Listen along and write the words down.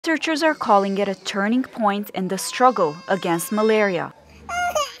Researchers are calling it a turning point in the struggle against malaria.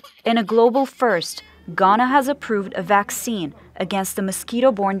 In a global first, Ghana has approved a vaccine against the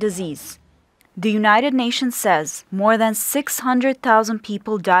mosquito-borne disease. The United Nations says more than 600,000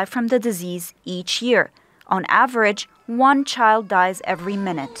 people die from the disease each year. On average, 1 child dies every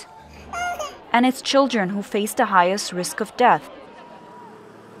minute. And it's children who face the highest risk of death.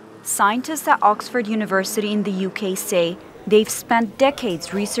 Scientists at Oxford University in the UK say they've spent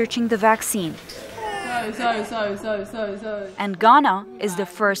decades researching the vaccine. And Ghana is the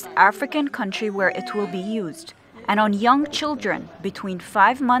first African country where it will be used, and on young children between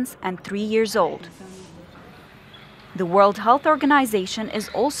 5 months and 3 years old. The World Health Organization is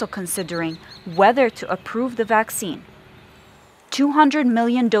also considering whether to approve the vaccine. 200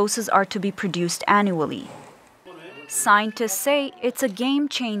 million doses are to be produced annually. Scientists say it's a game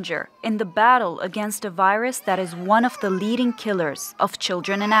changer in the battle against a virus that is one of the leading killers of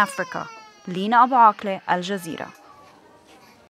children in Africa. Lina, Akleh, Jazeera.